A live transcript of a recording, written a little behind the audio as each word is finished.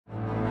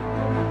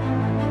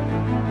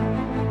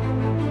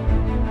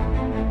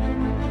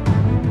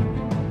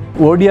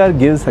ODR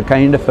gives a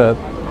kind of a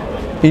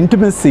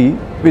intimacy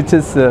which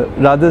is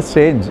rather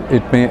strange,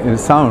 it may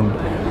sound,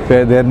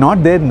 where they are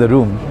not there in the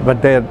room,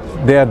 but they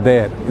are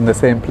there in the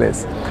same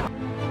place.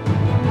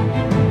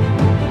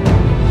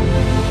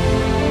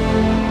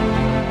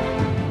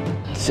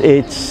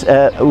 It's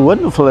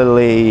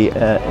wonderfully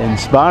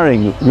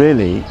inspiring,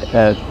 really,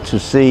 to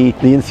see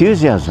the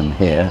enthusiasm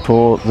here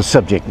for the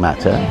subject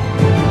matter.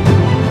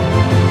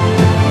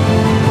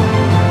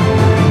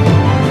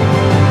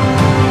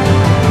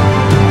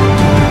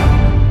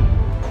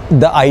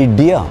 The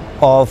idea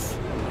of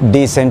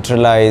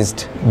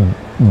decentralized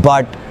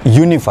but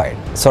unified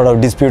sort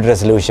of dispute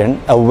resolution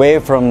away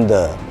from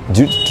the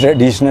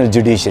traditional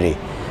judiciary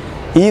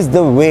is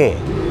the way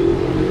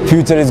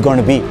future is going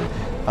to be.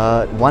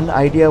 One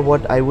idea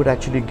what I would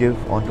actually give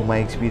onto my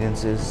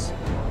experience is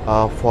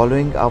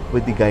following up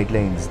with the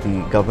guidelines,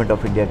 the Government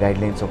of India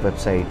guidelines of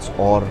websites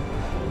or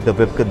the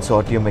Web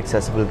Consortium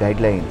accessible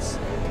guidelines.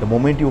 The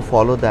moment you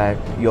follow that,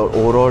 your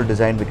overall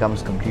design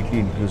becomes completely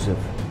inclusive.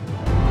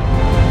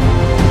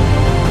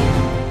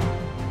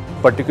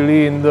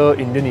 Particularly in the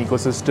Indian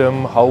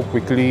ecosystem, how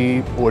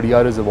quickly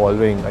ODR is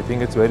evolving, I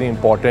think it's very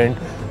important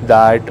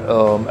that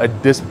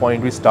at this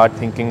point we start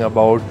thinking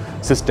about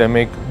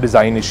systemic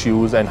design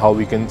issues and how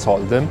we can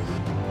solve them.